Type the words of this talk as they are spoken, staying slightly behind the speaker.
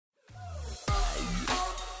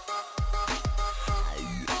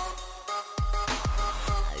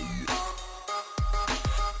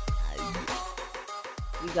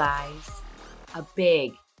you guys, a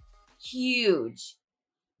big, huge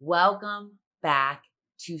welcome back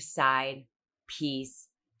to Side Piece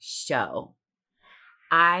Show.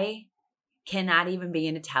 I cannot even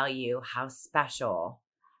begin to tell you how special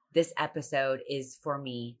this episode is for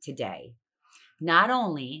me today. Not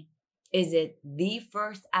only is it the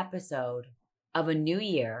first episode of a new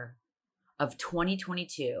year of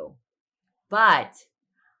 2022, but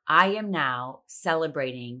I am now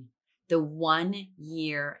celebrating the 1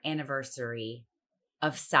 year anniversary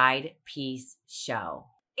of Side Piece Show.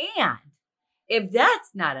 And if that's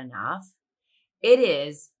not enough, it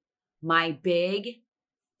is my big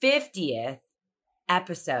 50th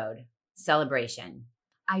episode celebration.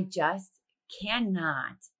 I just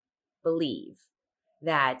cannot believe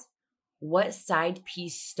that what Side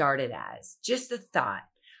Piece started as, just the thought,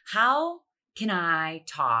 how can I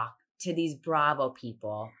talk to these Bravo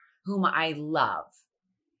people whom I love?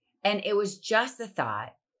 And it was just the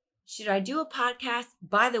thought, should I do a podcast?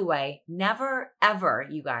 By the way, never, ever,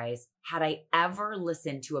 you guys, had I ever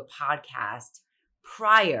listened to a podcast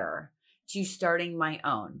prior to starting my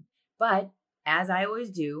own. But as I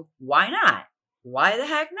always do, why not? Why the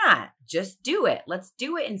heck not? Just do it. Let's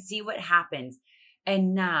do it and see what happens.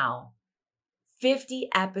 And now, 50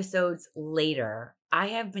 episodes later, I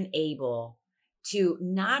have been able to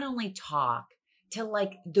not only talk to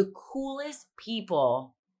like the coolest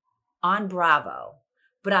people on Bravo,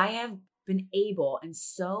 but I have been able and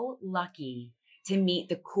so lucky to meet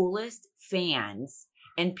the coolest fans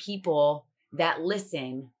and people that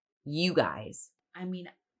listen, you guys. I mean,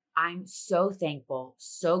 I'm so thankful,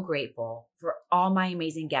 so grateful for all my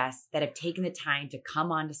amazing guests that have taken the time to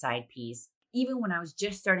come on to Side Piece. Even when I was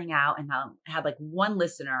just starting out and I had like one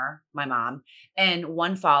listener, my mom, and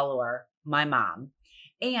one follower, my mom.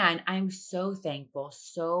 And I'm so thankful,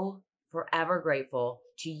 so forever grateful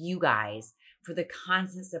to you guys for the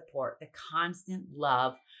constant support, the constant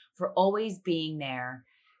love, for always being there.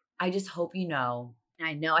 I just hope you know, and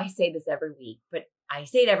I know I say this every week, but I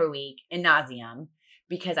say it every week in nauseam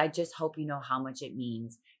because I just hope you know how much it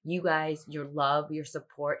means. You guys, your love, your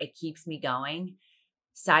support, it keeps me going.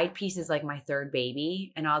 Side Piece is like my third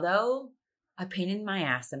baby. And although a pain in my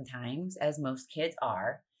ass sometimes, as most kids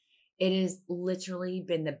are, it has literally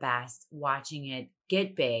been the best watching it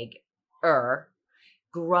get big,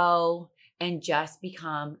 grow, and just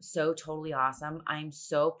become so totally awesome. I'm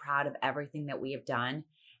so proud of everything that we have done.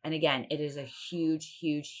 And again, it is a huge,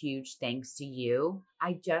 huge, huge thanks to you.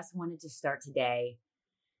 I just wanted to start today.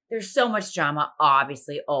 There's so much drama,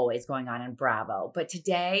 obviously, always going on in Bravo. But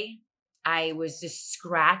today, I was just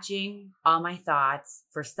scratching all my thoughts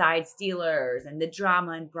for Side Stealers and the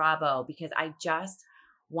drama in Bravo because I just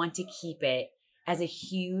want to keep it as a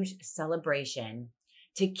huge celebration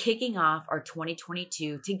to kicking off our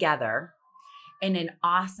 2022 together in an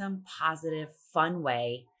awesome, positive, fun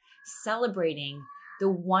way, celebrating the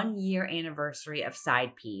 1 year anniversary of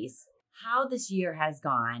Side Piece, how this year has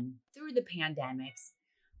gone through the pandemics.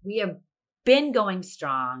 We have been going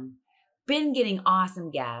strong, been getting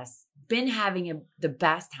awesome guests, been having the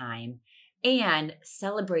best time, and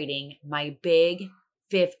celebrating my big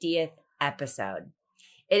 50th episode.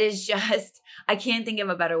 It is just, I can't think of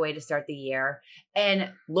a better way to start the year.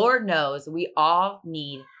 And Lord knows we all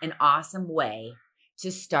need an awesome way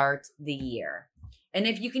to start the year. And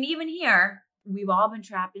if you can even hear, we've all been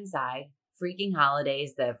trapped inside, freaking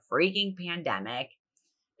holidays, the freaking pandemic.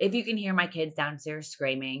 If you can hear my kids downstairs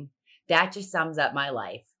screaming, that just sums up my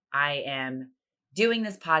life. I am doing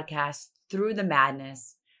this podcast through the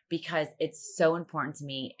madness because it's so important to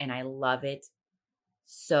me and I love it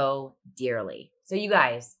so dearly. So you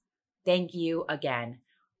guys, thank you again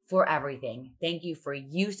for everything. Thank you for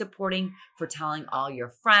you supporting, for telling all your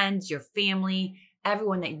friends, your family,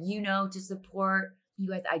 everyone that you know to support. You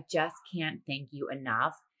guys, I just can't thank you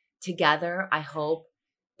enough. Together, I hope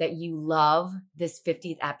that you love this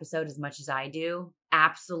 50th episode as much as I do.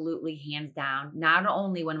 Absolutely, hands down, not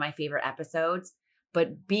only one of my favorite episodes,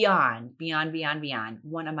 but beyond,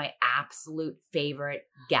 one of my absolute favorite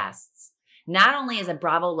guests. Not only as a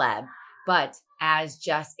Bravo Leb, but as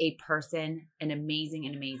just a person, an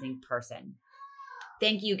amazing person.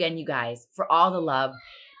 Thank you again, you guys, for all the love,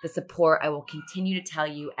 the support. I will continue to tell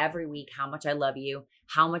you every week how much I love you,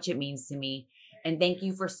 how much it means to me. And thank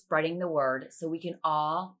you for spreading the word so we can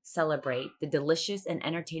all celebrate the delicious and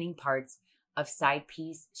entertaining parts of Side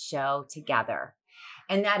Piece Show together.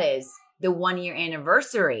 And that is the 1 year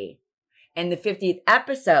anniversary and the 50th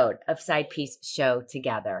episode of Side Piece Show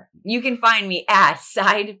together. You can find me at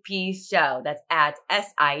Side Piece Show. That's at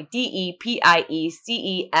SIDEPIECESHOW.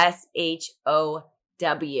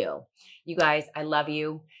 You guys, I love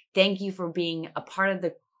you. Thank you for being a part of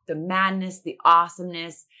the madness, the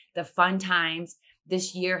awesomeness, the fun times.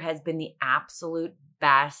 This year has been the absolute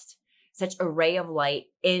best. Such a ray of light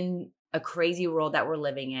in a crazy world that we're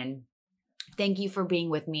living in. Thank you for being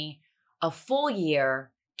with me a full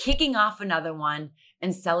year, kicking off another one,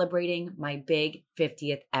 and celebrating my big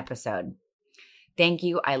 50th episode. Thank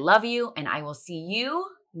you. I love you, and I will see you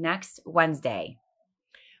next Wednesday.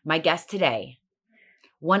 My guest today,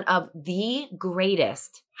 one of the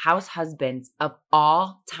greatest house husbands of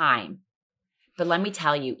all time. But let me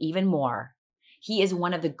tell you even more. He is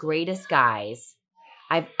one of the greatest guys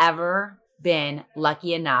I've ever been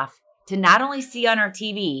lucky enough to not only see on our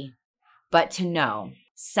TV, but to know.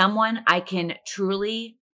 Someone I can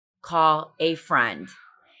truly call a friend.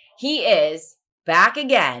 He is back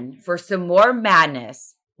again for some more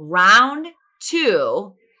madness. Round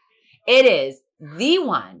 2. It is the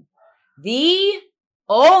one, the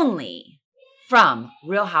only from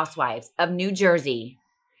Real Housewives of New Jersey,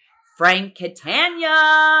 Frank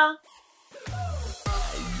Catania.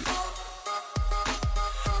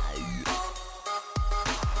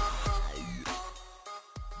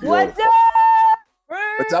 What's up?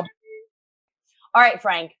 What's up? All right,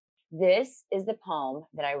 Frank, this is the poem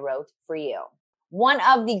that I wrote for you. One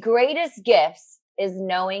of the greatest gifts is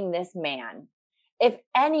knowing this man. If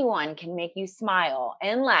anyone can make you smile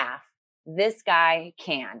and laugh, this guy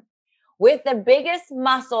can. With the biggest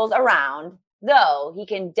muscles around, though, he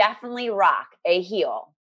can definitely rock a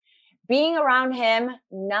heel. Being around him,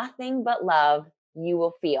 nothing but love you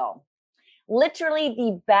will feel. Literally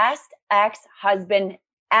the best ex-husband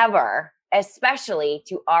ever, especially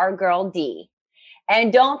to our girl D.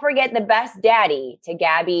 And don't forget the best daddy to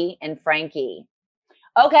Gabby and Frankie.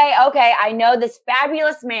 Okay, I know this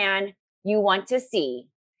fabulous man you want to see.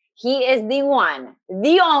 He is the one,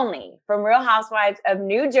 the only from Real Housewives of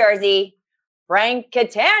New Jersey, Frank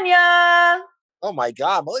Catania. Oh my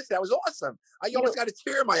God, Melissa, that was awesome. I almost got a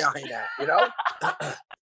tear in my eye now, you know?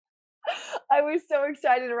 I was so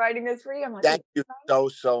excited writing this for you. I'm like, thank you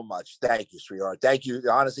so much. Thank you, sweetheart. Thank you.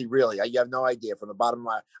 Honestly, really, you have no idea from the bottom of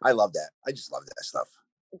my, I love that. I just love that stuff.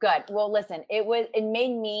 Good. Well, listen, it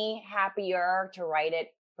made me happier to write it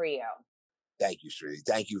for you. Thank you, sweetie.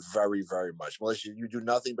 Thank you very, very much. Melissa, you do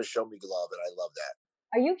nothing but show me love, and I love that.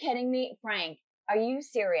 Are you kidding me, Frank? Are you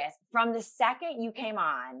serious? From the second you came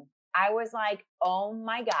on, I was like, oh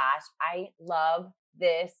my gosh, I love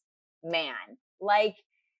this man. Like,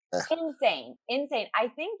 insane. I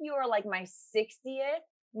think you are like my 60th,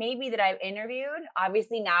 maybe, that I've interviewed.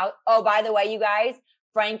 Obviously now, oh, by the way, you guys,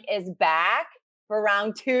 Frank is back for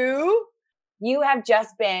round 2. You have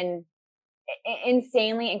just been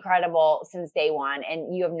insanely incredible since day one,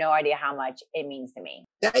 and you have no idea how much it means to me.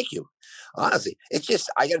 Thank you. Honestly, it's just,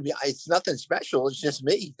 it's nothing special. It's just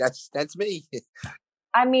me. That's me.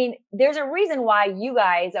 I mean, there's a reason why you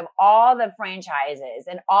guys, of all the franchises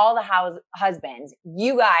and all the husbands,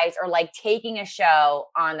 you guys are like taking a show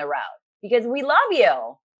on the road because we love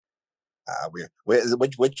you.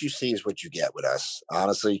 What you see is what you get with us.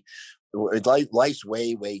 Honestly, life's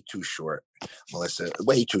way too short, Melissa.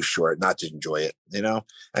 Way too short not to enjoy it. You know,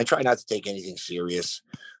 I try not to take anything serious.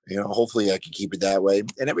 You know, hopefully I can keep it that way.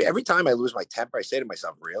 And every time I lose my temper, I say to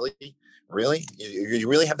myself, really? You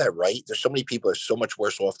really have that right? There's so many people that are so much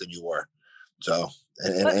worse off than you are. So,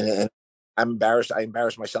 and I'm embarrassed. I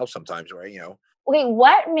embarrass myself sometimes, right? You know. Okay,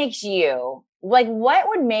 what makes you, like, what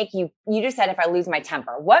would make you just said if I lose my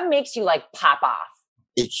temper, what makes you like pop off?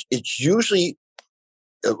 It's usually,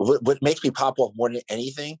 what makes me pop off more than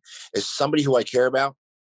anything is somebody who I care about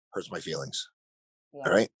hurts my feelings. Yeah.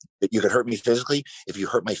 All right. You could hurt me physically. If you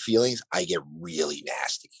hurt my feelings, I get really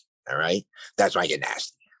nasty. All right. That's when I get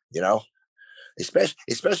nasty, you know, especially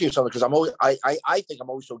if something, because I think I'm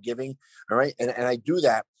always so giving. All right. And I do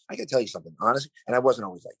that. I can tell you something, honestly. And I wasn't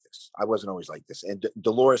always like this. And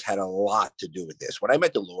Dolores had a lot to do with this. When I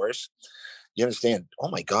met Dolores, you understand? Oh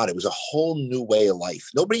my God, it was a whole new way of life.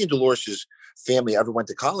 Nobody in Dolores's family ever went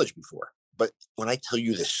to college before. But when I tell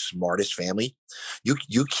you the smartest family, you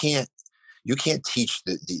can't teach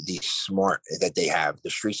the smart that they have, the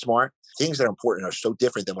street smart. Things that are important are so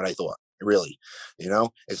different than what I thought. Really, you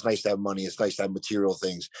know, it's nice to have money. It's nice to have material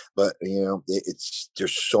things, but you know,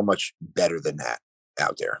 there's so much better than that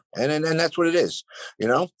out there. And that's what it is, you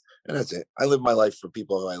know, and that's it. I live my life for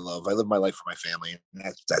people who I love. I live my life for my family.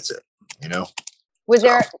 And that's it, you know? Is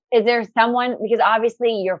there someone, because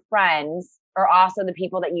obviously your friends are also the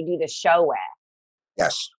people that you do the show with.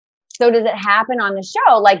 Yes. So does it happen on the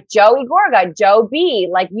show? Like Joey Gorga, Joe B,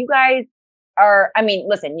 like you guys are, I mean,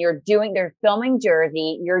 listen, they're filming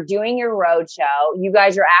Jersey, you're doing your road show. You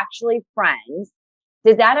guys are actually friends.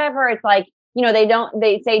 Does that ever, it's like,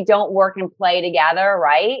 they say don't work and play together,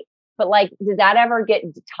 right? But like, does that ever get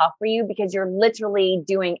tough for you because you're literally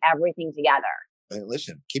doing everything together? Hey,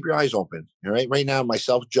 listen, keep your eyes open. All right. Right now,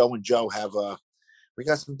 myself, Joe, and Joe have we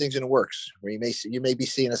got some things in the works where you may be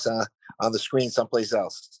seeing us on the screen someplace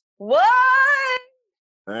else. What?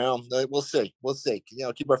 Well, we'll see. We'll see.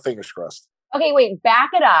 Keep our fingers crossed. Okay, wait, back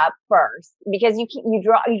it up first because you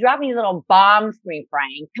drop these little bombs for me,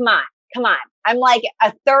 Frank. Come on, come on. I'm like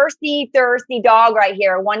a thirsty dog right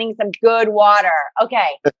here wanting some good water. Okay.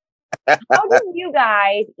 How did you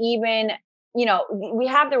guys even, we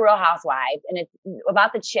have the Real Housewives and it's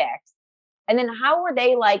about the chicks. And then how were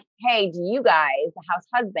they like, hey, do you guys, the house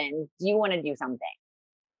husbands, do you want to do something?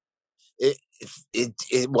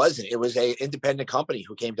 It wasn't. It was a independent company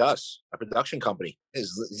who came to us, a production company.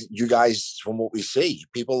 Is you guys, from what we see,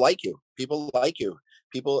 people like you. People like you.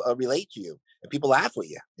 People relate to you, and people laugh with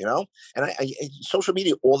you. And I social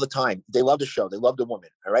media all the time. They love the show. They love the women.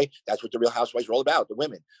 All right, that's what the Real Housewives are all about. The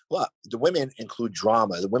women. Well, the women include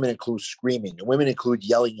drama. The women include screaming. The women include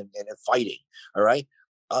yelling and fighting. All right,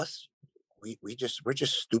 us. We're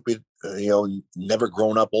just stupid, never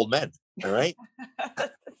grown up old men. All right.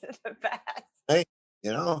 The best. Hey,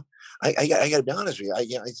 I got to be honest with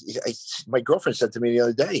you. My girlfriend said to me the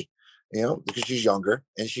other day, because she's younger,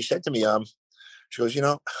 and she said to me, she goes,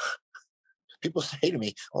 people say to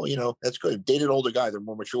me, oh, that's good. Dated older guy, they're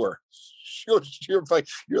more mature. She goes,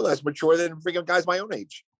 you're less mature than freaking guys my own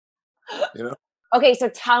age. Okay, so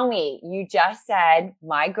tell me, you just said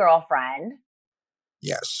my girlfriend.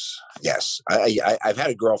 Yes. I've had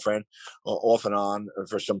a girlfriend off and on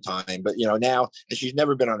for some time, but now, and she's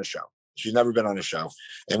never been on a show.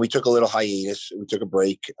 And we took a little hiatus. We took a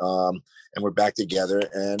break, and we're back together.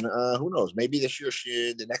 And who knows? Maybe this year,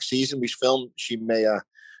 the next season we film, she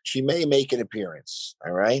may make an appearance.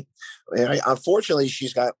 All right. Unfortunately, she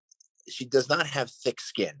does not have thick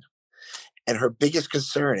skin. And her biggest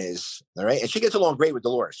concern is, all right, and she gets along great with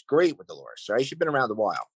Dolores. Right? She's been around a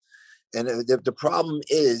while. And the problem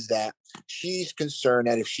is that she's concerned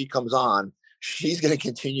that if she comes on, she's going to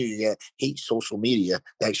continue to hate social media,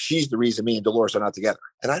 that she's the reason me and Dolores are not together.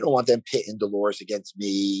 And I don't want them pitting Dolores against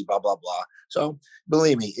me, blah, blah, blah. So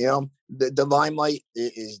believe me, the limelight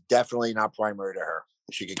is definitely not primary to her.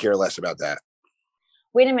 She could care less about that.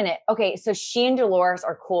 Wait a minute. Okay. So she and Dolores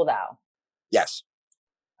are cool though. Yes.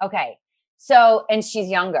 Okay. So, and she's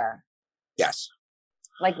younger. Yes.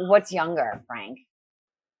 Like what's younger, Frank?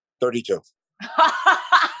 32.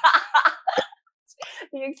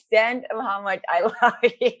 The extent of how much I love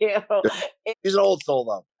you. She's an old soul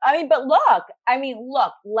though. But look,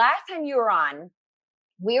 last time you were on,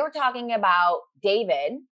 we were talking about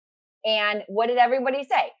David, and what did everybody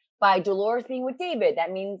say? By Dolores being with David,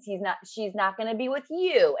 that means she's not going to be with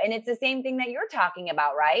you. And it's the same thing that you're talking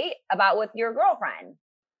about, right? About with your girlfriend.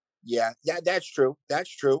 Yeah, that's true.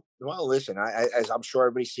 Well, listen, as I'm sure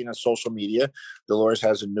everybody's seen on social media, Dolores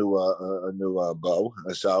has a new beau.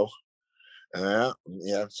 So, yeah.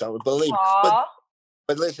 So believe,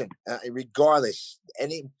 but listen, regardless,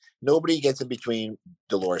 nobody gets in between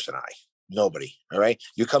Dolores and I. Nobody. All right.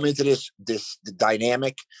 You come into this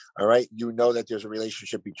dynamic. All right. You know that there's a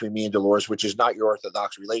relationship between me and Dolores, which is not your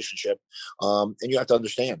orthodox relationship. And you have to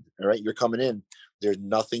understand. All right. You're coming in. There's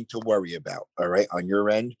nothing to worry about. All right. On your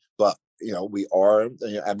end. But, we are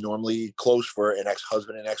abnormally close for an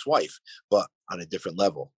ex-husband and ex-wife, but on a different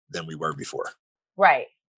level than we were before. Right.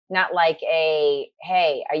 Not like hey,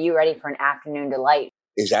 are you ready for an afternoon delight?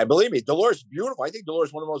 Exactly. Believe me, Dolores is beautiful. I think Dolores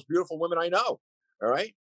is one of the most beautiful women I know. All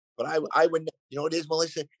right. But I would, it is,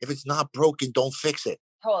 Melissa, if it's not broken, don't fix it.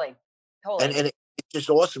 Totally. And it's just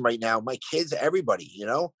awesome right now. My kids, everybody,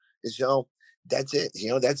 that's it.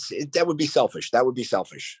 That's it. That would be selfish.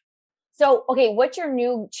 So, okay, what's your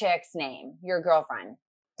new chick's name? Your girlfriend?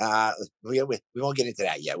 We won't get into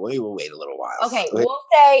that yet. We will wait a little while. Okay,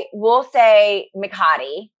 we'll say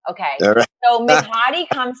McHottie. Okay, right. So McHottie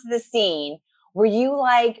comes to the scene. Do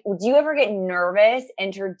you ever get nervous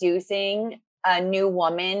introducing a new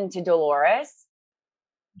woman to Dolores?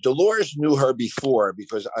 Dolores knew her before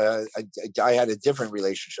because I had a different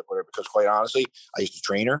relationship with her because, quite honestly, I used to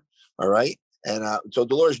train her. All right. And so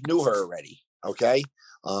Dolores knew her already. Okay.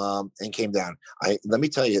 And came down. Let me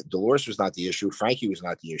tell you, Dolores was not the issue. Frankie was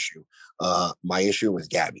not the issue. My issue was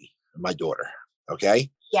Gabby, my daughter.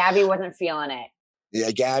 Okay. Gabby wasn't feeling it.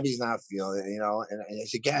 Yeah, Gabby's not feeling it, and I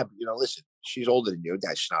said, Gab, listen, she's older than you.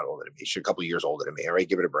 She's not older than me. She's a couple of years older than me. All right.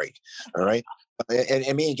 Give it a break. All right.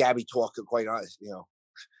 And me and Gabby talk quite honest,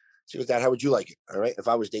 She goes, Dad, how would you like it? All right. If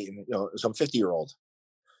I was dating, some 50-year-old.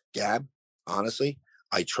 Gab, honestly,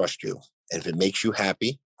 I trust you. And if it makes you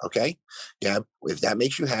happy, Okay. Gab, if that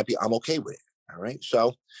makes you happy, I'm okay with it. All right.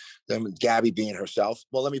 So then Gabby being herself.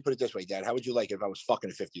 Well, let me put it this way, Dad. How would you like it if I was fucking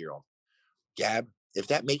a 50-year-old? Gab, if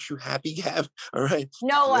that makes you happy, Gab. All right.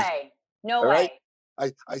 No way. No All right.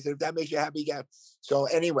 way. I said, if that makes you happy, Gab. So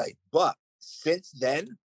anyway, but since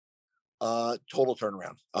then, total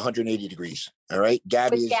turnaround, 180 degrees. All right.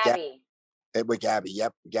 Gabby With is Gab Gabby. with Gabby.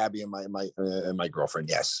 Yep. Gabby and my girlfriend.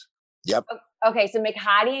 Yes. Yep. Okay, so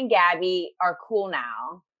Mikhati and Gabby are cool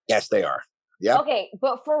now. Yes, they are. Yep. Okay,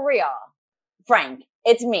 but for real, Frank,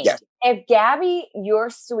 it's me. Yes. If Gabby, your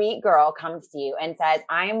sweet girl, comes to you and says,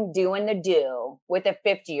 I'm doing the do with a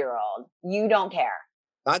 50-year-old, you don't care.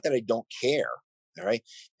 Not that I don't care. All right.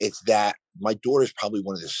 It's that my daughter is probably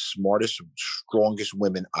one of the smartest, strongest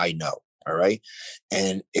women I know. All right.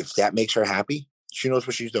 And if that makes her happy, she knows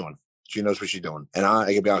what she's doing. She knows what she's doing. And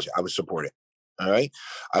I can be honest, I would support it. All right.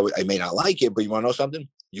 I may not like it, but you want to know something?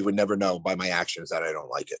 You would never know by my actions that I don't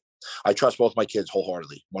like it. I trust both my kids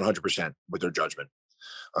wholeheartedly, 100% with their judgment.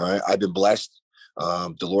 All right. I've been blessed.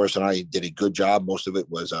 Dolores and I did a good job. Most of it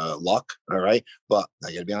was luck. All right. But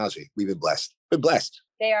I got to be honest with you, we've been blessed. Been blessed.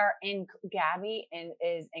 They are in Gabby and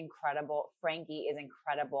is incredible. Frankie is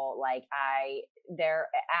incredible. Like they're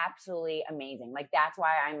absolutely amazing. Like that's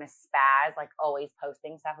why I'm a spaz, like always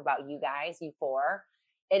posting stuff about you guys, you four.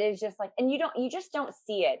 It is just like, and you just don't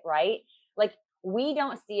see it, right? Like we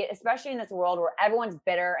don't see it, especially in this world where everyone's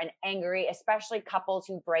bitter and angry, especially couples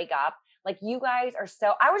who break up. Like you guys are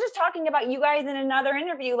so, I was just talking about you guys in another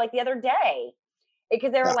interview like the other day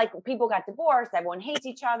because they were like, people got divorced. Everyone hates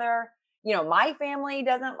each other. You know, my family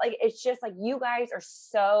doesn't like, it's just like, you guys are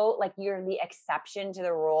so like, you're the exception to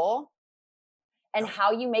the rule and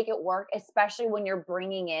how you make it work, especially when you're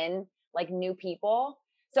bringing in like new people.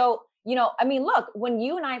 So, you know, I mean, look, when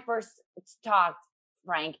you and I first talked,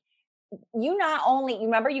 Frank, you not only, you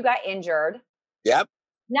remember you got injured. Yep.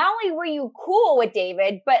 Not only were you cool with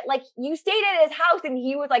David, but like you stayed at his house and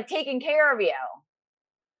he was like taking care of you.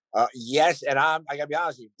 Yes. And I gotta be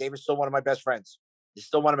honest with you, David's still one of my best friends. He's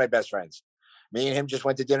still one of my best friends. Me and him just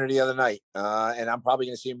went to dinner the other night. And I'm probably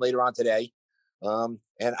going to see him later on today. And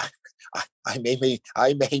I may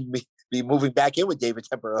be moving back in with David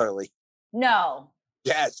temporarily. No.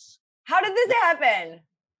 Yes. How did this happen?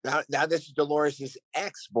 Now this is Dolores'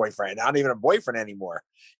 ex-boyfriend, not even a boyfriend anymore.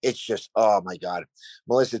 It's just, oh my God.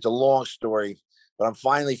 Melissa, it's a long story, but I'm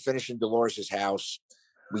finally finishing Dolores' house.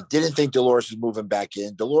 We didn't think Dolores is moving back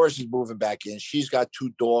in. Dolores is moving back in. She's got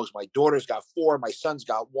 2 dogs. My daughter's got 4. My son's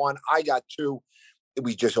got 1. I got 2.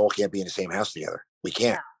 We just all can't be in the same house together. We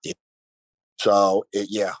can't. Yeah. So,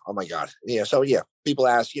 yeah. Oh, my God. Yeah. So, yeah. People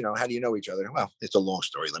ask, you know, how do you know each other? Well, it's a long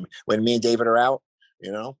story. When me and David are out,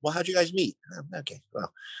 you know, well, how'd you guys meet? Okay.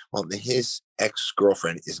 Well, his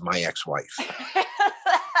ex-girlfriend is my ex-wife.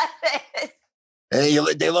 And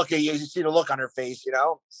they look at you, you see the look on her face, you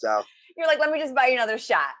know? So. You're like, let me just buy you another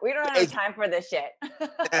shot. We don't have time for this shit.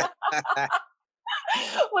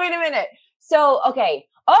 Wait a minute. So, okay.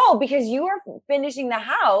 Oh, because you were finishing the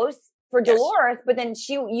house for Dolores, but then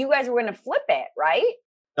you guys were going to flip it, right?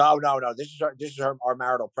 No. This is our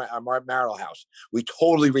marital house. We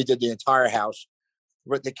totally redid the entire house.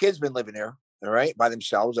 The kids been living there, all right, by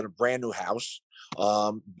themselves in a brand new house,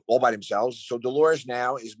 all by themselves. So Dolores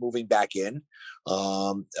now is moving back in,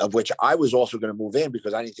 of which I was also going to move in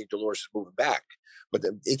because I didn't think Dolores was moving back. But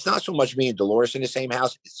it's not so much me and Dolores in the same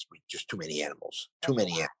house. It's just too many animals. Too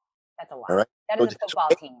many animals. That's a lot. All right? That is a football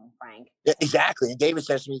team, Frank. Yeah, exactly. And David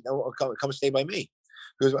says to me, "No, come stay by me."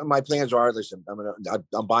 Because my plans are, listen,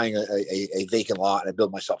 I'm buying a vacant lot and I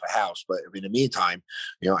build myself a house. But in the meantime,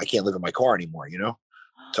 you know, I can't live in my car anymore, you know?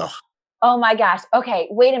 So. Oh my gosh. Okay.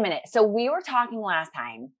 Wait a minute. So we were talking last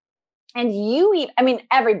time and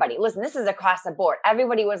everybody, listen, this is across the board.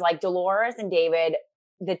 Everybody was like, Dolores and David,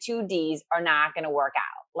 the 2 Ds are not going to work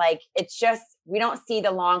out. Like, it's just, we don't see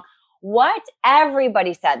the long,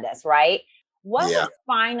 everybody said this, right? What was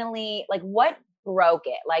finally, like, what broke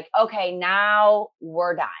it? Like, okay, now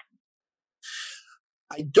we're done.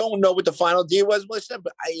 I don't know what the final deal was, Melissa,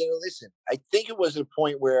 but listen, I think it was a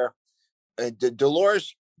point where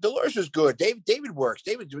Dolores was good. David works.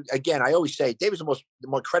 David, again, I always say, David's the most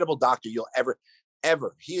incredible doctor you'll ever.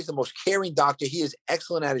 He is the most caring doctor. He is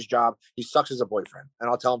excellent at his job. He sucks as a boyfriend. And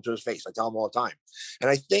I'll tell him to his face. I tell him all the time. And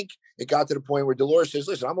I think it got to the point where Dolores says,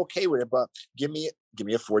 listen, I'm okay with it, but give me a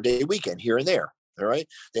 4-day weekend here and there. All right.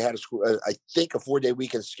 They had I think a 4-day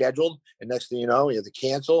weekend scheduled. And next thing you know, you have to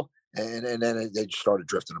cancel. And then they just started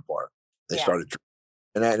drifting apart. They started drifting.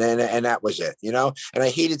 And that was it, you know? And I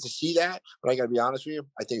hated to see that, but I got to be honest with you.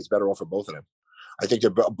 I think it's better off for both of them. I think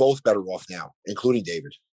they're both better off now, including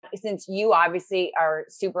David. since you obviously are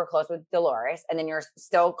super close with Dolores and then you're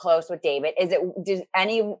still close with David, does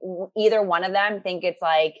either one of them think it's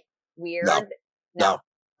like weird? No,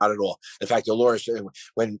 not at all. In fact, Dolores,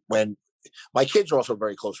 when my kids are also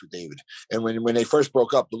very close with David, and when they first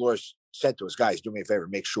broke up, Dolores said to us, guys, do me a favor,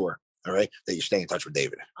 make sure, all right, that you stay in touch with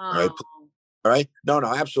David. All right. All right. No,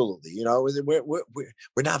 absolutely.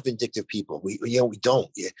 We're not vindictive people. We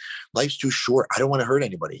don't. Life's too short. I don't want to hurt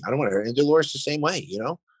anybody. I don't want to hurt. And Dolores the same way,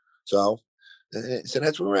 So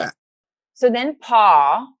that's where we're at. So then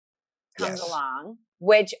Paul comes along,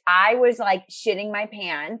 which I was like shitting my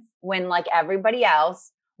pants when, like everybody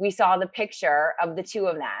else, we saw the picture of the two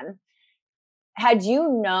of them. Had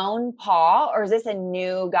you known Paul, or is this a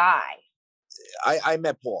new guy? I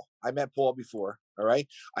met Paul. I met Paul before. All right.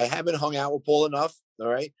 I haven't hung out with Paul enough. All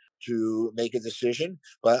right. To make a decision,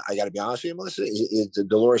 but I got to be honest with you, Melissa.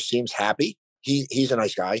 Dolores seems happy. He's a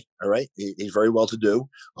nice guy. All right. He's very well to do.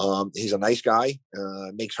 He's a nice guy.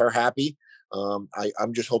 Makes her happy.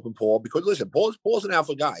 I'm just hoping Paul, because listen, Paul's an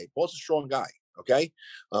alpha guy. Paul's a strong guy. Okay.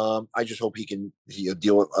 I just hope he'll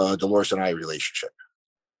deal with Dolores and I relationship.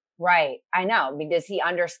 Right. I know, because he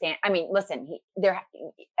understands. I mean, listen,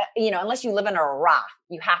 unless you live under a rock,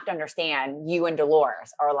 you have to understand you and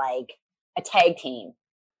Dolores are like a tag team.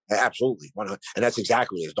 Absolutely. And that's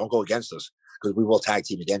exactly it. Don't go against us, because we will tag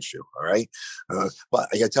team against you. All right. But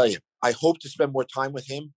I got to tell you, I hope to spend more time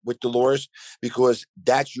with Dolores, because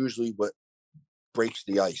that's usually what breaks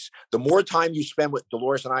the ice. The more time you spend with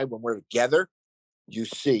Dolores and I when we're together, you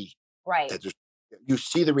see that you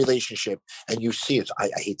see the relationship, and you see I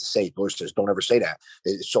hate to say it, Dolores says, don't ever say that.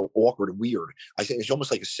 It's so awkward and weird. I say it's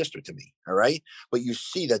almost like a sister to me. All right. But you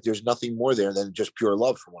see that there's nothing more there than just pure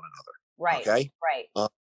love for one another. Right. Okay. Right.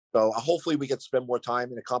 So hopefully we get to spend more time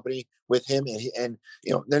in the company with him, and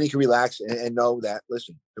then he can relax and know that,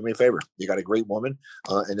 listen, do me a favor. You got a great woman,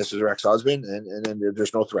 and this is her ex-husband, and then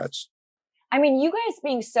there's no threats. I mean, you guys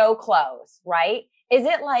being so close, right? Is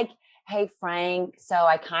it like, hey, Frank, so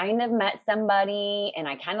I kind of met somebody and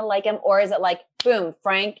I kind of like him? Or is it like, boom,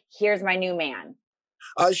 Frank, here's my new man?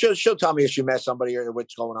 She'll tell me if she met somebody or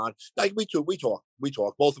what's going on. Like we talk.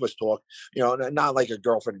 Both of us talk. Not like a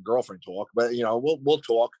girlfriend and girlfriend talk, but we'll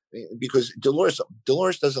talk, because Dolores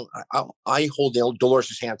doesn't. I hold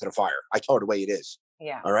Dolores' hand to the fire. I tell her the way it is.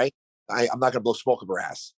 Yeah. All right. I'm not going to blow smoke up her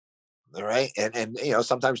ass. All right. And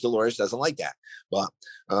sometimes Dolores doesn't like that, but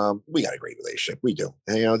we got a great relationship. We do.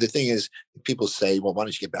 And the thing is, people say, well, why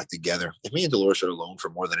don't you get back together? If me and Dolores are alone for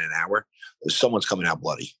more than an hour, someone's coming out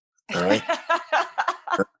bloody. All right.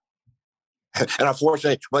 And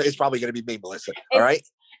unfortunately, it's probably going to be me, Melissa. All right.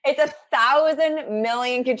 It's 1,000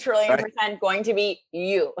 million quadrillion % going to be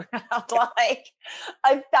you. Like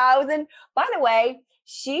 1,000. By the way,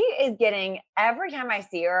 she is getting, every time I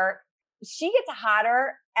see her, she gets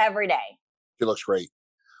hotter every day. She looks great.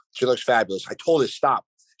 She looks fabulous. I told her, stop.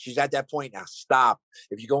 She's at that point now. Stop.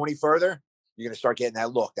 If you go any further, you're going to start getting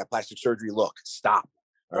that look, that plastic surgery look. Stop.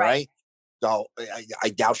 All right. So I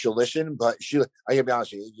doubt she'll listen, but I gotta be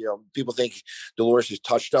honest with you. People think Dolores is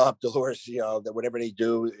touched up. Dolores, that whatever they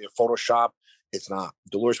do, Photoshop, it's not.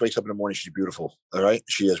 Dolores wakes up in the morning, she's beautiful. All right,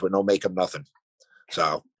 she is, with no makeup, nothing.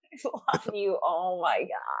 So I love you. Oh my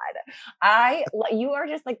God, you are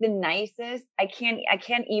just like the nicest. I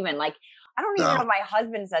can't even like. I don't even know if my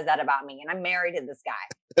husband says that about me, and I'm married to this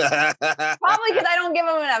guy. Probably because I don't give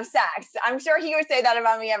him enough sex. I'm sure he would say that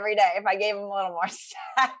about me every day if I gave him a little more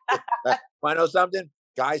sex. I know something.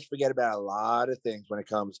 Guys forget about a lot of things when it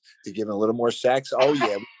comes to giving a little more sex. Oh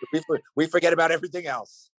yeah, we forget about everything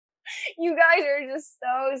else. You guys are just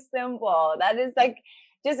so simple. That is like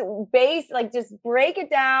just just break it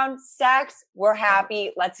down. Sex, we're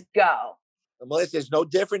happy. Let's go. Melissa, it's no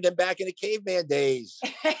different than back in the caveman days.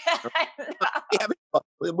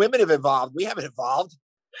 Women have evolved. We haven't evolved.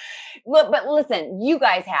 Look, but listen, you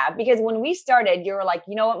guys have, because when we started, you were like,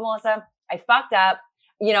 you know what, Melissa, I fucked up.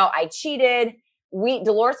 I cheated.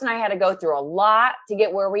 Dolores and I had to go through a lot to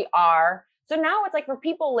get where we are. So now it's like, for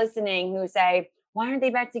people listening who say, why aren't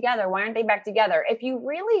they back together? Why aren't they back together? If you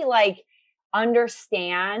really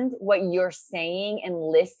understand what you're saying and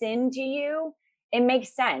listen to you, it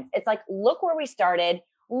makes sense. It's like, look where we started.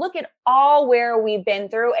 Look at all where we've been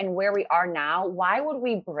through and where we are now. Why would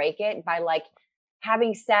we break it by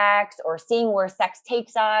having sex or seeing where sex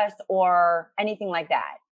takes us or anything like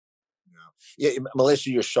that? Yeah, Melissa,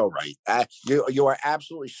 you're so right. You are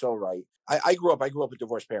absolutely so right. I grew up with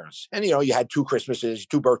divorced parents, and you had 2 Christmases,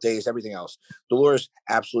 2 birthdays, everything else. Dolores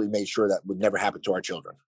absolutely made sure that would never happen to our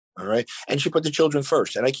children. All right. And she put the children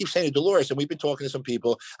first. And I keep saying to Dolores, and we've been talking to some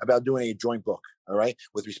people about doing a joint book. All right.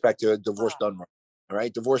 With respect to divorce done right. All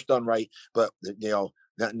right. Divorce done right. But,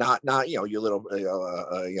 Not your little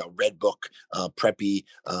red book preppy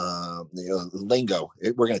lingo.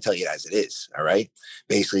 We're going to tell you it as it is. All right.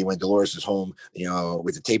 Basically, when Dolores is home,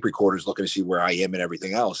 with the tape recorders looking to see where I am and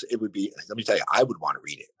everything else, it would be. Let me tell you, I would want to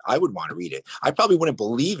read it. I would want to read it. I probably wouldn't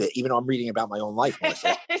believe it, even though I'm reading about my own life,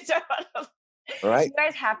 Melissa. All right. You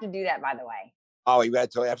guys have to do that, by the way. Oh, you got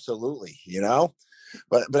to absolutely.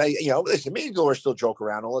 But I listen. Me and Dolores still joke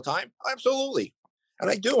around all the time. Absolutely. And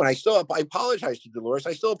I do. And I apologize to Dolores.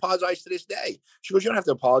 I still apologize to this day. She goes, "You don't have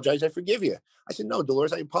to apologize. I forgive you." I said, "No,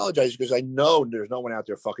 Dolores, I apologize because I know there's no one out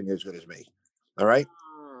there fucking as good as me." All right.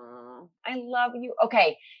 I love you.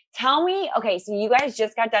 Okay. Tell me. Okay. So you guys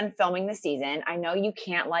just got done filming the season. I know you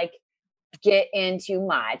can't get into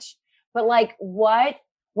much, but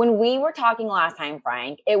when we were talking last time,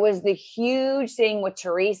 Frank, it was the huge thing with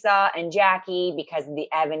Teresa and Jackie because of the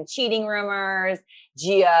Evan cheating rumors,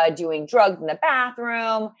 Gia doing drugs in the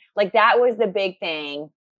bathroom. That was the big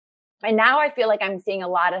thing. And now I feel like I'm seeing a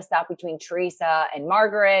lot of stuff between Teresa and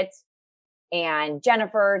Margaret, and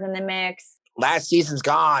Jennifer's in the mix. Last season's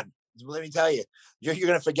gone. Let me tell you, you're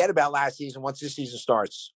going to forget about last season once this season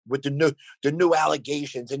starts with the new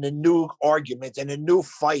allegations and the new arguments and the new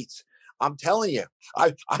fights. I'm telling you,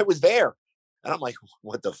 I was there, and I'm like,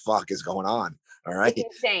 what the fuck is going on? All right,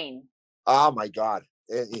 it's insane. Oh my God!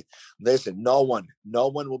 Listen, no one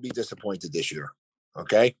will be disappointed this year.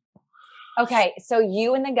 Okay. Okay, so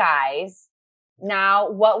you and the guys. Now,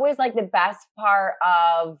 what was the best part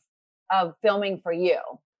of filming for you?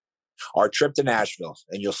 Our trip to Nashville,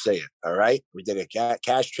 and you'll see it. All right, we did a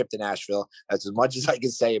cash trip to Nashville. That's as much as I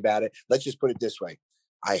can say about it. Let's just put it this way: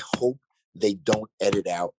 I hope they don't edit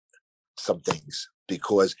out some things,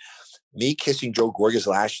 because me kissing Joe Gorga's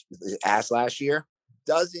ass last year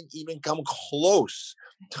doesn't even come close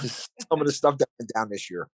to some of the stuff that went down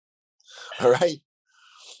this year. All right.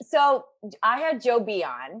 So I had Joe B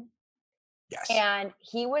on. Yes. And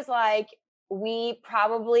he was like, we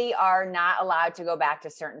probably are not allowed to go back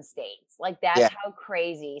to certain states. That's how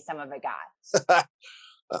crazy some of it got.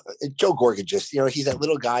 Joe Gorga just, he's that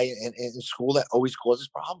little guy in school that always causes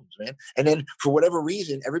problems, man. And then for whatever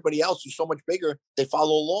reason, everybody else who's so much bigger, they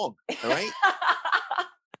follow along. All right.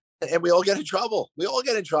 And we all get in trouble. Wait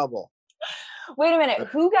a minute.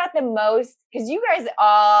 Who got the most? Because you guys,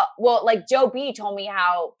 Joe B told me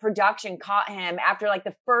how production caught him after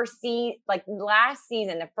the first scene, last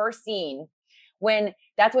season, the first scene,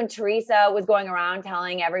 that's when Teresa was going around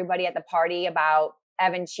telling everybody at the party about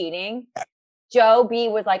Evan cheating. Yeah. Joe B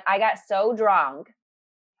was like, I got so drunk.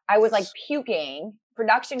 I was puking.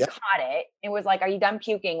 Production caught it and was like, are you done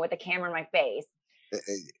puking, with the camera in my face?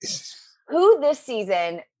 Who this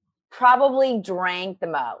season probably drank the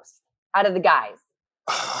most out of the guys?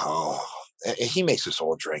 Oh, he makes us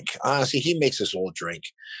all drink. Honestly, he makes us all drink.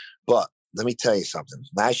 But let me tell you something.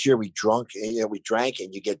 Last year we drank,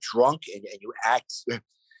 and you get drunk and you act.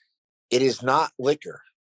 It is not liquor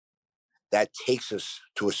that takes us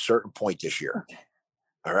to a certain point this year.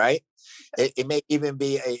 All right. It may even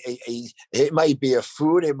be it might be a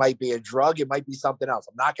food. It might be a drug. It might be something else.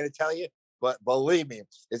 I'm not going to tell you, but believe me,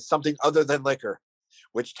 it's something other than liquor,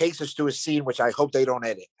 which takes us to a scene, which I hope they don't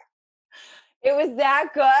edit. It was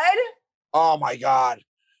that good? Oh my God.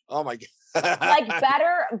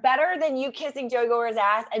 better than you kissing Joe Gorga's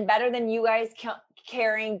ass, and better than you guys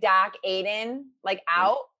carrying Doc Aiden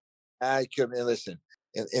out? I couldn't listen.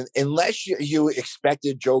 Unless you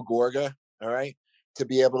expected Joe Gorga, all right, to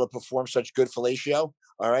be able to perform such good fellatio,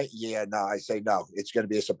 all right, yeah, no, I say no. It's going to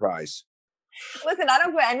be a surprise. Listen, I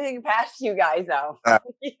don't put anything past you guys, though.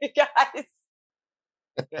 You guys.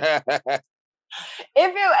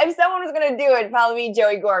 If someone was going to do it, it'd probably be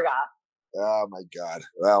Joey Gorga. Oh my God.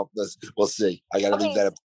 Well, we'll see. I got to leave that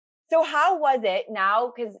up. So how was it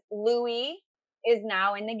now? Because Louis is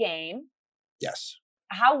now in the game. Yes.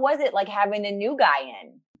 How was it having a new guy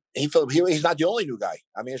in? He's not the only new guy.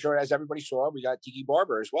 I mean, sure, as everybody saw, we got Tiki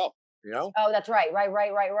Barber as well. Oh, that's right.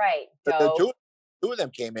 The two of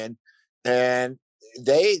them came in, and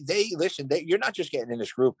they listen. You're not just getting in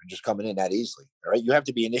this group and just coming in that easily. All right, you have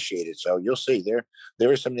to be initiated. So you'll see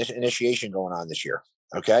there is some initiation going on this year.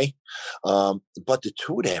 Okay, but the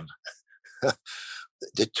two of them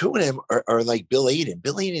are like Bill Aiden.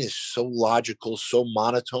 Bill Aiden is so logical, so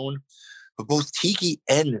monotone, but both Tiki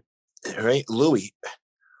and Louis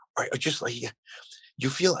are just you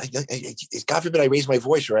feel God forbid I raise my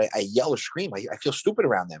voice or I yell or scream. I feel stupid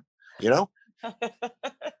around them.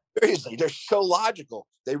 Seriously, they're so logical.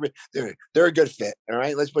 They're a good fit. All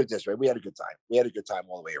right, let's put it this way: we had a good time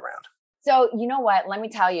all the way around. So you know what? Let me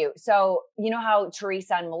tell you. So you know how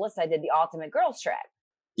Teresa and Melissa did the Ultimate Girls Trip?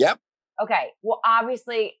 Yep. Okay. Well,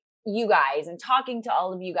 obviously, you guys and talking to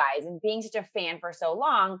all of you guys and being such a fan for so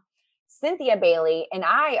long, Cynthia Bailey and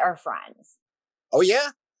I are friends. Oh yeah.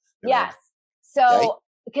 Yes. So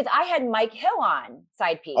because I had Mike Hill on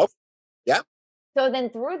Side Piece. Oh, yeah. So then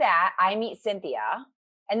through that, I meet Cynthia.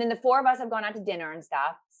 And then the four of us have gone out to dinner and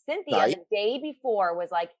stuff. Cynthia, the day before,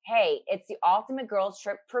 was like, hey, it's the Ultimate Girls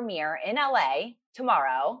Trip premiere in LA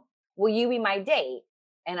tomorrow. Will you be my date?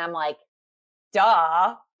 And I'm like,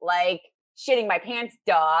 duh. Like, shitting my pants,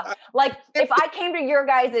 duh. Like, if I came to your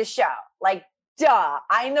guys' show, like, duh,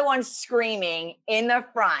 I'm the one screaming in the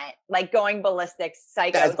front, like going ballistic,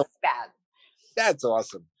 psycho spaz. That's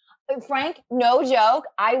awesome. Frank, no joke.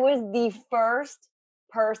 I was the first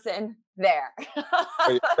person there.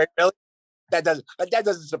 Really? That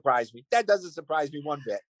doesn't surprise me. That doesn't surprise me one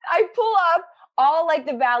bit. I pull up all like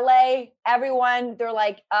the valet, everyone. They're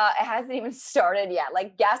like, it hasn't even started yet.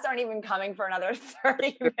 Like guests aren't even coming for another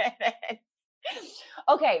 30 minutes.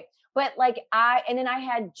 Okay. But like and then I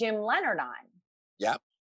had Jim Leonard on. Yeah.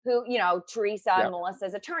 Who, Teresa and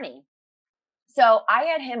Melissa's attorney. So I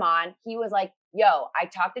had him on. He was like, yo, I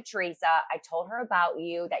talked to Teresa. I told her about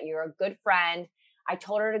you, that you're a good friend. I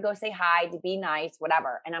told her to go say hi, to be nice,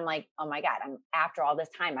 whatever. And I'm like, oh my God, after all this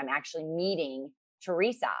time, I'm actually meeting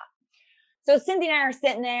Teresa. So Cindy and I are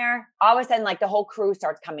sitting there. All of a sudden, like the whole crew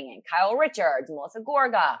starts coming in. Kyle Richards, Melissa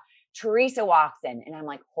Gorga, Teresa walks in. And I'm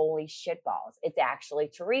like, holy shit balls. It's actually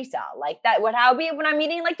Teresa. Like that would how it be when I'm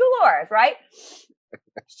meeting like Dolores, right?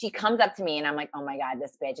 She comes up to me and I'm like, oh my God,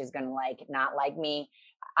 this bitch is going to like not like me.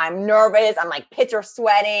 I'm nervous. I'm like picture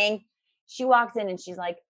sweating. She walks in and she's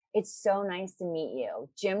like, it's so nice to meet you.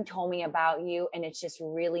 Jim told me about you and it's just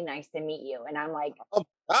really nice to meet you. And I'm like, oh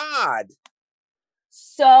God.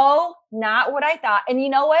 So not what I thought. And you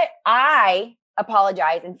know what? I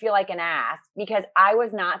apologize and feel like an ass because I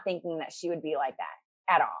was not thinking that she would be like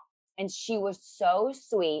that at all. And she was so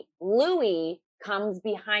sweet. Louis comes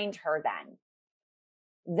behind her then.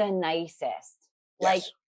 The nicest. Yes. Like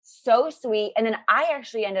so sweet. And then I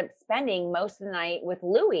actually ended up spending most of the night with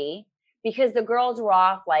Louis because the girls were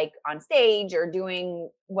off like on stage or doing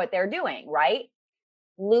what they're doing, right?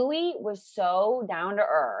 Louis was so down to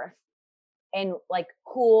earth and like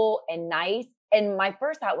cool and nice. And my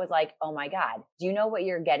first thought was like, oh my God, do you know what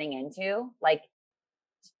you're getting into? Like,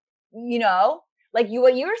 like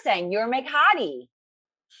what you were saying, you're a McHottie.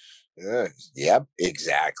 Yep,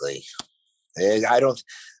 exactly. I don't,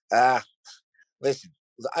 listen,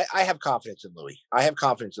 I have confidence in Louis. I have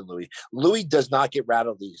confidence in Louis. Louis does not get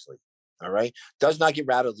rattled easily. All right. Does not get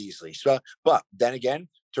rattled easily. So, but then again,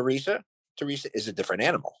 Teresa is a different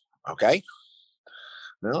animal. Okay.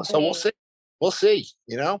 So we'll see. We'll see,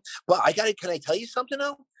 but can I tell you something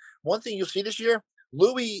though? One thing you'll see this year,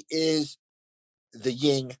 Louis is the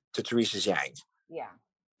yin to Teresa's yang. Yeah.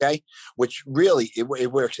 Okay. Which really, it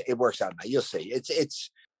works out now. You'll see.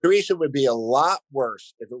 It's Teresa would be a lot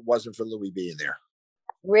worse if it wasn't for Louis being there.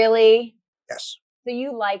 Really? Yes. So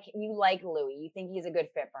you like Louis. You think he's a good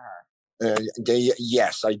fit for her?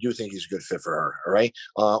 Yes, I do think he's a good fit for her. All right.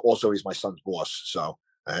 Also, he's my son's boss. So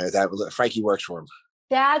Frankie works for him.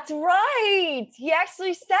 That's right. He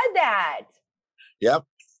actually said that. Yep.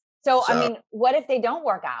 So, I mean, what if they don't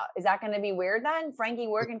work out? Is that going to be weird then? Frankie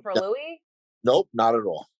working for Louis? Nope, not at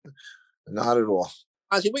all. Not at all.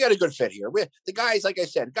 Honestly, we got a good fit here. The guys, like I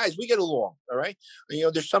said, we get along. All right.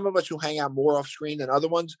 There's some of us who hang out more off screen than other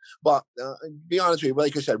ones, but be honest with you,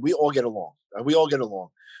 like I said, we all get along. We all get along.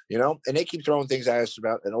 And they keep throwing things at us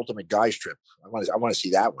about an Ultimate Guys trip. I want to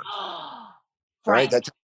see that one. All right. That's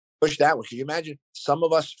push that one. Can you imagine some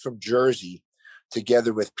of us from Jersey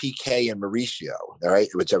together with PK and Mauricio, all right,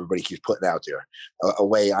 which everybody keeps putting out there,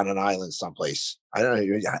 away on an island someplace? I don't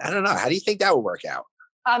know. How do you think that would work out?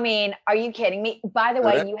 I mean, are you kidding me? By the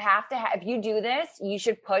way, you have to if you do this, you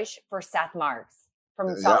should push for Seth Marks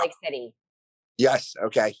from Salt Lake City. Yes.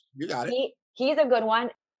 Okay. You got it. He's a good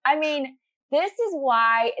one. I mean, this is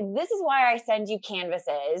why I send you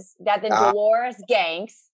canvases that the Dolores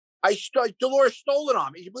ganks. Dolores stole it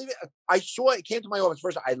on me. You believe it? I saw it. Came to my office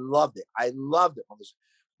first. I loved it.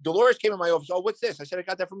 Dolores came in my office. Oh, what's this? I said, I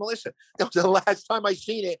got that from Melissa. That was the last time I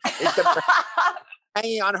seen it. It's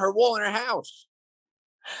hanging on her wall in her house.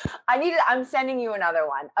 I'm sending you another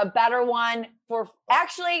one, a better one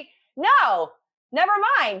actually, no, never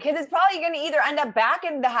mind. Cause it's probably going to either end up back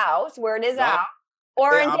in the house where it is out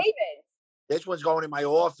or in David's. This one's going in my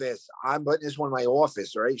office. I'm putting this one in my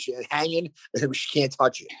office, right? She's hanging and she can't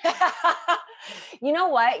touch it. You know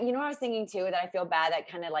what? I was thinking too, that I feel bad that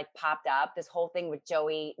kind of like popped up this whole thing with Joe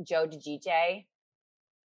DiGiugi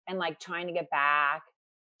and like trying to get back.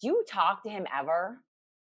 Do you talk to him ever?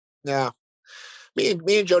 Yeah. Me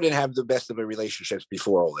and Joe didn't have the best of the relationships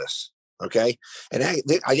before all this. Okay. And I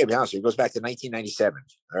got to be honest with you, it goes back to 1997.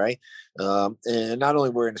 All right. And not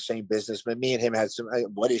only we're in the same business, but me and him had some,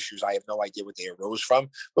 what issues, I have no idea what they arose from,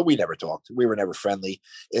 but we never talked. We were never friendly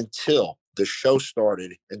until the show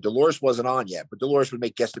started, and Dolores wasn't on yet, but Dolores would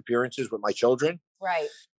make guest appearances with my children. Right.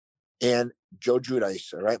 And Joe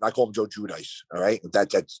Giudice, all right? I call him Joe Giudice, all right?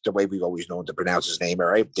 That's the way we've always known to pronounce his name, all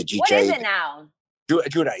right? The GJ. What is it now?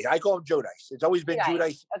 Giudice. I call him Giudice. It's always been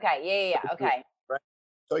Giudice. Okay, yeah. Okay. Right?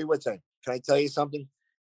 Tell you what, son, can I tell you something?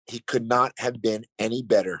 He could not have been any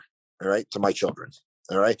better, all right, to my children,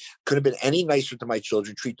 all right? Could have been any nicer to my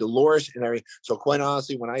children, treat Dolores and everything. So quite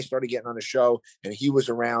honestly, when I started getting on the show and he was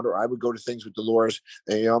around, or I would go to things with Dolores,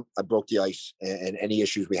 and, I broke the ice and any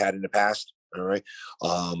issues we had in the past. All right.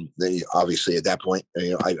 They obviously at that point,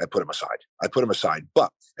 I put him aside.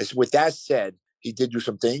 But with that said, he did do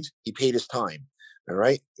some things. He paid his time. All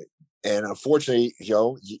right. And unfortunately,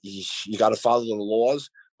 you got to follow the laws.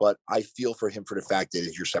 But I feel for him for the fact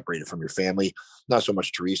that you're separated from your family. Not so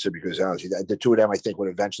much Teresa, because honestly, the two of them, I think, would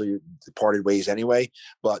eventually parted ways anyway.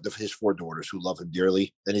 But his 4 daughters who love him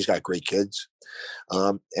dearly, and he's got great kids.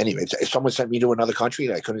 Anyway, if someone sent me to another country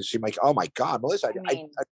and I couldn't see oh my God, Melissa,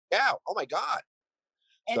 yeah, oh my God.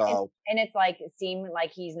 And it's like, it seemed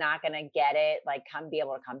like he's not going to get it, like be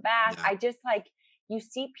able to come back. Yeah. I just you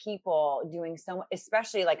see people doing so much,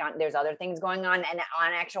 especially there's other things going on and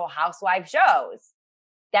on actual housewife shows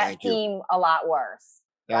that seem a lot worse.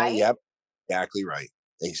 Right? Yep. Exactly right.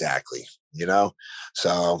 Exactly.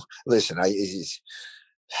 So listen,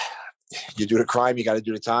 you do the crime, you got to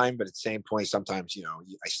do the time. But at the same point, sometimes,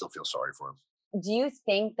 I still feel sorry for him. Do you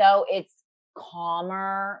think though it's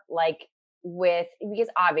calmer, because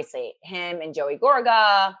obviously him and Joey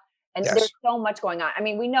Gorga, and yes, there's so much going on. I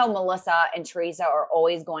mean, we know Melissa and Teresa are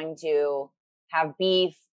always going to have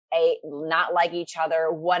beef, not like each other,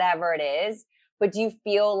 whatever it is. But do you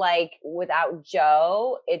feel like without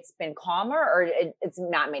Joe, it's been calmer, or it's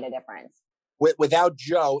not made a difference? Without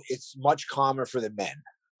Joe, it's much calmer for the men.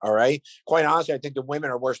 All right. Quite honestly, I think the women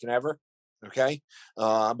are worse than ever. Okay.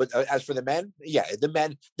 But as for the men, the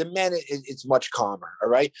men, it's much calmer. All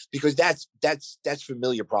right. Because that's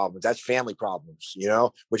familiar problems. That's family problems,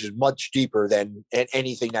 which is much deeper than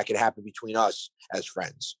anything that could happen between us as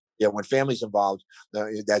friends. Yeah. When family's involved,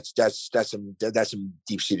 that's some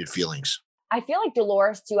deep-seated feelings. I feel like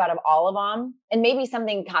Dolores too, out of all of them, and maybe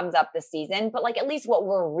something comes up this season, but at least what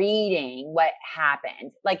we're reading, what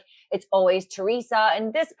happened, it's always Teresa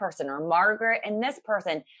and this person, or Margaret and this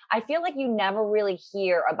person. I feel like you never really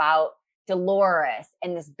hear about Dolores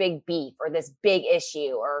and this big beef or this big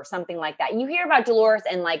issue or something like that. You hear about Dolores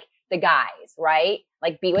and the guys, right?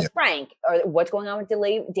 Be with Frank, or what's going on with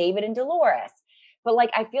David and Dolores. But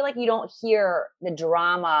I feel like you don't hear the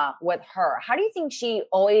drama with her. How do you think she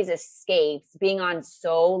always escapes being on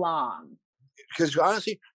so long? Because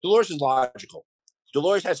honestly, Dolores is logical.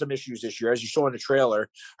 Dolores has some issues this year, as you saw in the trailer,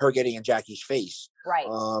 her getting in Jackie's face. Right.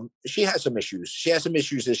 She has some issues. She has some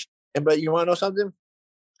issues this year. But you want to know something?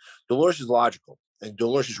 Dolores is logical and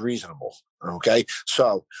Dolores is reasonable. Okay.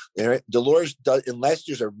 So Dolores does, unless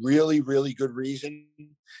there's a really, really good reason,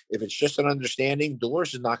 if it's just an understanding,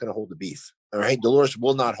 Dolores is not going to hold the beef. All right. Dolores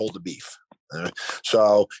will not hold the beef.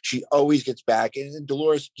 So she always gets back, and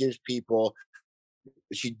Dolores gives people,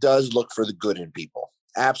 she does look for the good in people.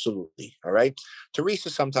 Absolutely. All right. Teresa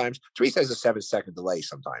has a 7-second delay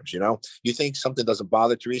sometimes, you think something doesn't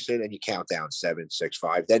bother Teresa, then you count down 7, 6,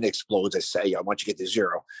 5, then it explodes. I say, once you get to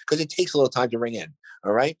 0, because it takes a little time to ring in.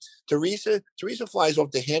 All right. Teresa flies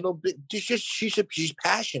off the handle. She's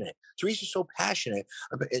passionate. Teresa's so passionate,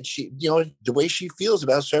 and she, the way she feels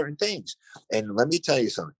about certain things. And let me tell you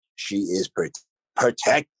something, she is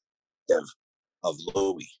protective of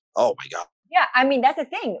Louis. Oh my God. Yeah, I mean, that's the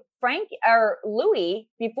thing. Frank or Louis,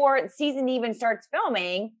 before season even starts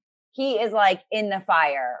filming, he is in the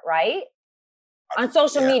fire, right? On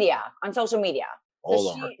social media.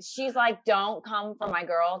 So she's like, don't come for my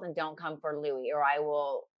girls and don't come for Louis, or I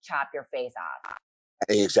will chop your face off.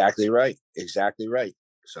 Exactly right.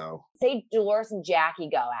 So say Dolores and Jackie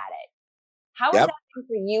go at it. How is that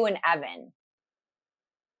for you and Evan?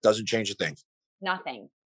 Doesn't change a thing. Nothing.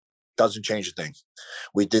 Doesn't change a thing.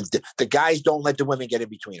 We did the guys don't let the women get in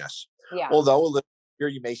between us. Yeah. Although here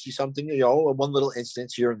you may see something, one little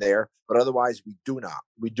instance here and there, but otherwise we do not.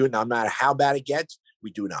 No matter how bad it gets,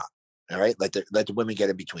 we do not. All right. Let the women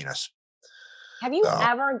get in between us. Have you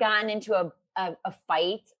ever gotten into a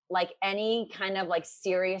fight, any kind of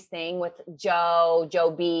serious thing with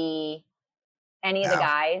Joe B, any of the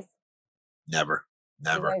guys? Never.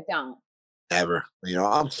 You guys don't. Never.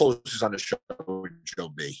 I'm closest on the show with Joe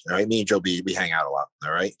B. All right. Me and Joe B, we hang out a lot.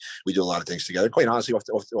 All right. We do a lot of things together. Quite honestly,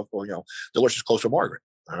 Dolores is close with Margaret.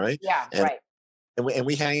 All right. Yeah, And right.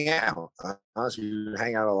 we hang out. Honestly, we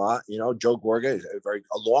hang out a lot. Joe Gorga is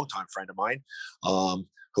a longtime friend of mine,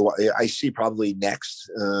 who I see probably next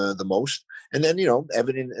the most. And then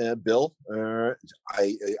Evan and Bill,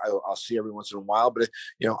 I'll see every once in a while, but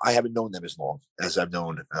I haven't known them as long as I've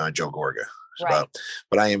known Joe Gorga. Right.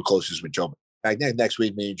 But I am closest with Joe. Next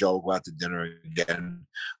week, me and Joe will go out to dinner again,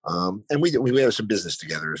 and we have some business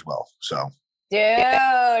together as well. So,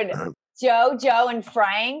 dude, Joe, and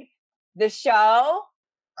Frank, the show.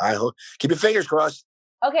 I hope, keep your fingers crossed.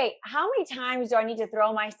 Okay, how many times do I need to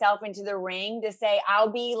throw myself into the ring to say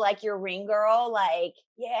I'll be like your ring girl? Like,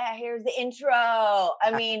 yeah, here's the intro.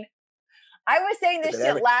 I mean, I was saying this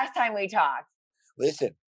shit last time we talked.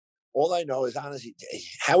 Listen, all I know is, honestly,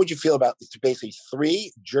 how would you feel about basically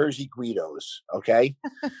 3 Jersey Guidos, okay?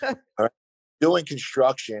 All right, doing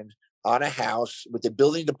construction on a house with the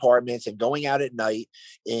building departments and going out at night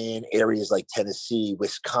in areas like Tennessee,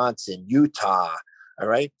 Wisconsin, Utah, all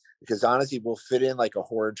right? Because honestly, we'll fit in like a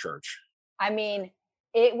whore in church. I mean,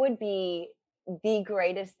 it would be the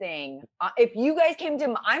greatest thing. If you guys came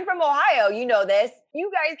to, I'm from Ohio, you know this.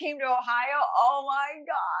 You guys came to Ohio, oh my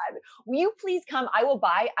God. Will you please come? I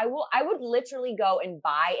would literally go and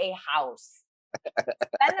buy a house.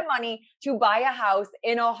 Spend the money to buy a house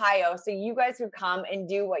in Ohio so you guys could come and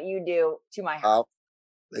do what you do to my house.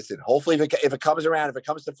 Listen, hopefully if it comes around, if it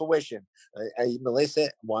comes to fruition,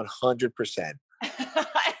 Melissa, 100%.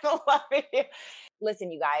 I love it.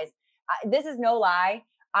 Listen, you guys, this is no lie.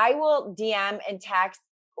 I will DM and text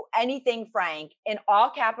anything Frank in all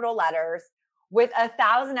capital letters with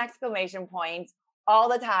 1,000 exclamation points all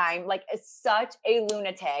the time. Like, it's such a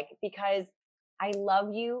lunatic because I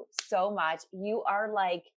love you so much. You are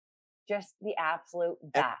like just the absolute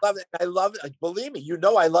best. I love it. Believe me,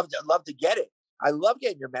 I love to get it. I love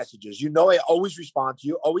getting your messages. I always respond to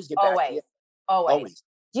you. Always get back to you. Always.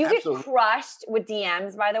 Do you get crushed with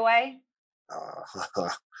DMs, by the way?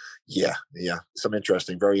 Yeah.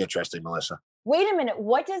 Very interesting, Melissa. Wait a minute.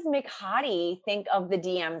 What does Mick Hottie think of the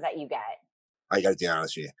DMs that you get? I got to be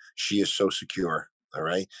honest with you. She is so secure. All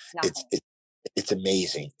right. It's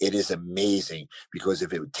amazing. It is amazing because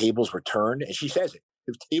if tables were turned, and she says it,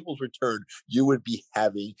 if tables were turned, you would be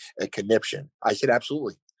having a conniption. I said,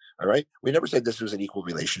 absolutely. All right. We never said this was an equal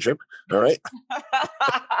relationship. All right.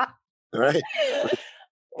 All right.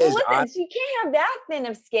 Well, listen, she can't have that thin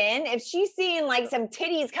of skin. If she's seeing like some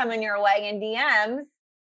titties coming your way in DMs.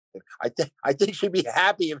 I think she'd be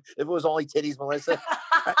happy if it was only titties, Melissa.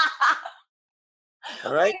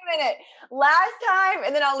 All right. Wait a minute. Last time,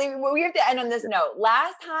 and then I'll leave. Well, we have to end on this note.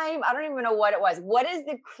 Last time, I don't even know what it was. What is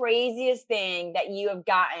the craziest thing that you have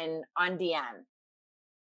gotten on DM?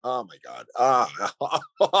 Oh my God.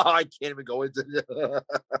 I can't even go into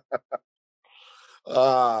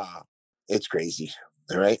it's crazy.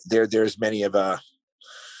 All right. There's many of men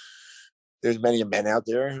out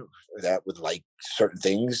there that would like certain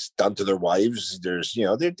things done to their wives. There's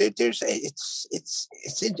it's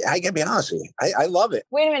I gotta be honest with you. I love it.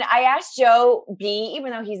 Wait a minute. I asked Joe B,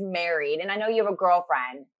 even though he's married, and I know you have a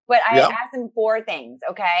girlfriend, but I asked him 4 things.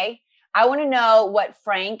 Okay. I want to know what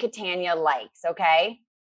Frank Catania likes. Okay.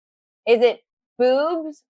 Is it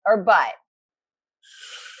boobs or butt?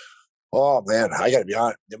 Oh man, I gotta be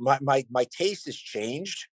honest. My taste has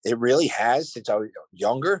changed. It really has since I was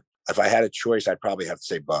younger. If I had a choice, I'd probably have to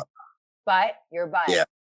say butt. Butt? Your butt. Yeah.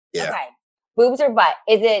 Okay. Boobs or butt?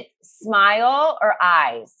 Is it smile or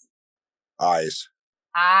eyes? Eyes.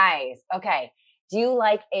 Eyes. Okay. Do you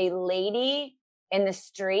like a lady in the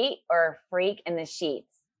street or a freak in the sheets?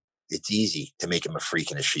 It's easy to make him a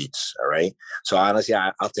freak in the sheets. All right. So honestly,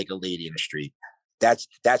 I'll take a lady in the street. That's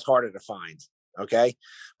harder to find. Okay.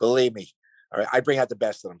 Believe me. All right. I bring out the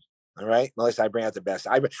best of them. All right. Melissa, I bring out the best.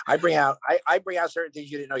 I bring out certain things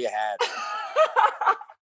you didn't know you had.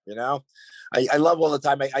 I love all the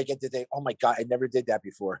time. I get to think, oh my God, I never did that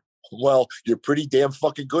before. Well, you're pretty damn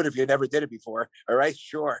fucking good if you never did it before. All right.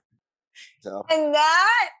 Sure. So. And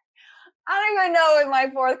that, I don't even know what my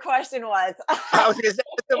 4th question was. I was going to say,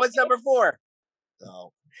 what's number 4?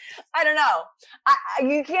 So. I don't know.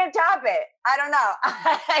 You can't top it. I don't know.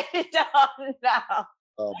 I don't know.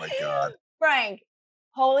 Oh my God. Frank,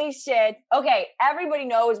 holy shit. Okay, everybody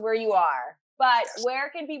knows where you are, but where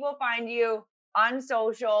can people find you on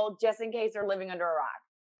social just in case they're living under a rock?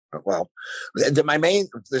 Well, my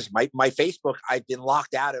Facebook, I've been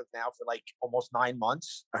locked out of now for like almost 9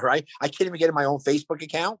 months. All right. I can't even get in my own Facebook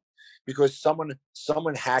account because someone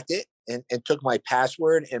hacked it and took my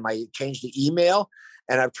password and changed the email.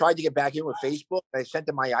 And I've tried to get back in with Facebook. I sent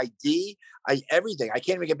them my ID, everything. I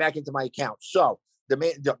can't even get back into my account. So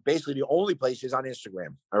basically the only place is on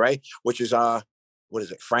Instagram. All right. Which is, what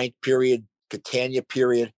is it? Frank period, Catania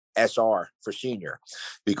period, SR for senior,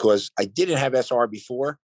 because I didn't have SR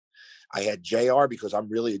before. I had JR because I'm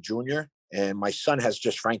really a junior, and my son has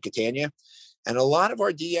just Frank Catania. And a lot of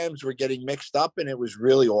our DMs were getting mixed up, and it was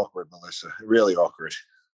really awkward, Melissa. Really awkward.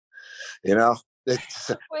 You know?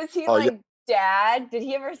 Was he like, Dad? Did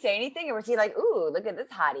he ever say anything? Or was he like, ooh, look at this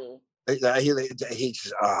hottie? He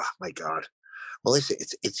just, oh my God. Melissa,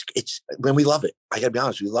 it's when we love it. I gotta be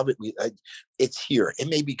honest, we love it. It's here. It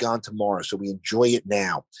may be gone tomorrow, so we enjoy it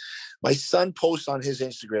now. My son posts on his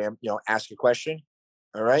Instagram, ask a question.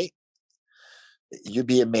 All right. You'd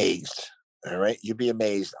be amazed. All right. You'd be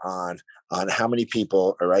amazed on how many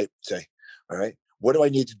people, all right, say, all right, what do I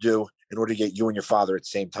need to do in order to get you and your father at the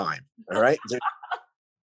same time? All right.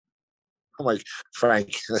 I'm like,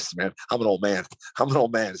 Frank, listen, man, I'm an old man.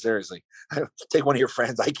 Seriously. Take one of your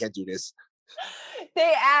friends. I can't do this.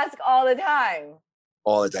 They ask all the time.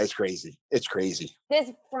 All the time. It's crazy. It's crazy.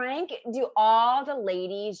 Does Frank, do all the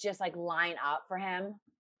ladies just like line up for him?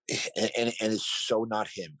 And it's so not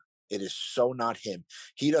him. It is so not him.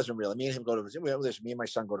 He doesn't really. Me and him go to. Me and my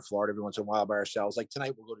son go to Florida every once in a while by ourselves. Like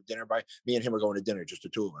tonight, we'll go to dinner. Me and him are going to dinner, just the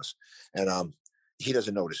two of us. And he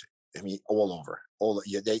doesn't notice it. I mean, all over.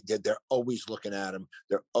 They're always looking at him.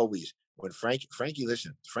 They're always. When Frankie,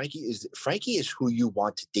 listen. Frankie is who you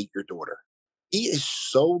want to date your daughter. He is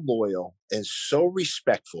so loyal and so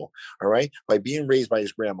respectful, all right, by being raised by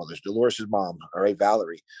his grandmothers, Dolores' mom, all right,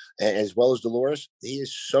 Valerie, and as well as Dolores. He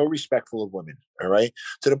is so respectful of women, all right,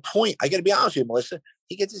 to the point, I got to be honest with you, Melissa,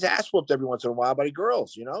 he gets his ass whooped every once in a while by the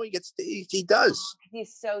girls, he does.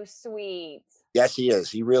 He's so sweet. Yes, he is.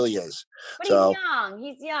 He really is. But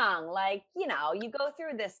he's young. Like, you go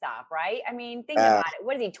through this stuff, right? I mean, think about it.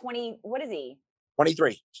 What is he, 20? What is he?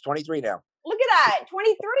 23. He's 23 now. Look at that,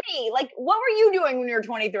 23. Like, what were you doing when you were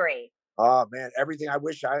 23? Oh man, everything I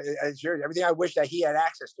wish that he had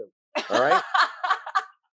access to. All right.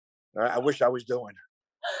 All right. I wish I was doing.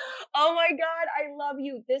 Oh my God, I love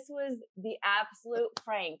you. This was the absolute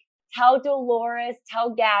Frank. Tell Dolores, tell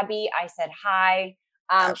Gabby I said hi.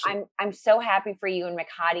 I'm so happy for you and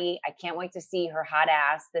Makati. I can't wait to see her hot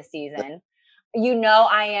ass this season.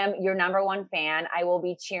 I am your number one fan. I will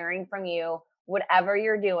be cheering from you, whatever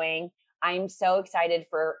you're doing. I'm so excited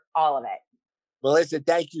for all of it. Melissa,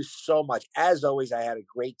 thank you so much. As always, I had a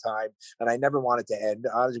great time, and I never wanted to end.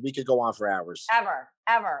 Honestly, we could go on for hours.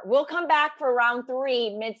 Ever. We'll come back for round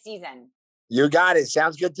 3 mid-season. You got it.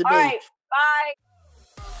 Sounds good to me. All right. Bye.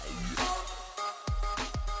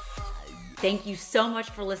 Thank you so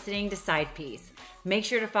much for listening to Side Piece. Make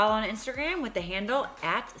sure to follow on Instagram with the handle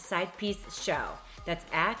 @SidePieceShow. That's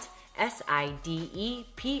 @SidePieceShow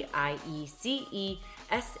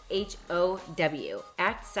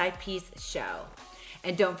 @SidePiece Show.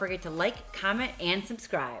 And don't forget to like, comment, and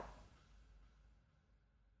subscribe.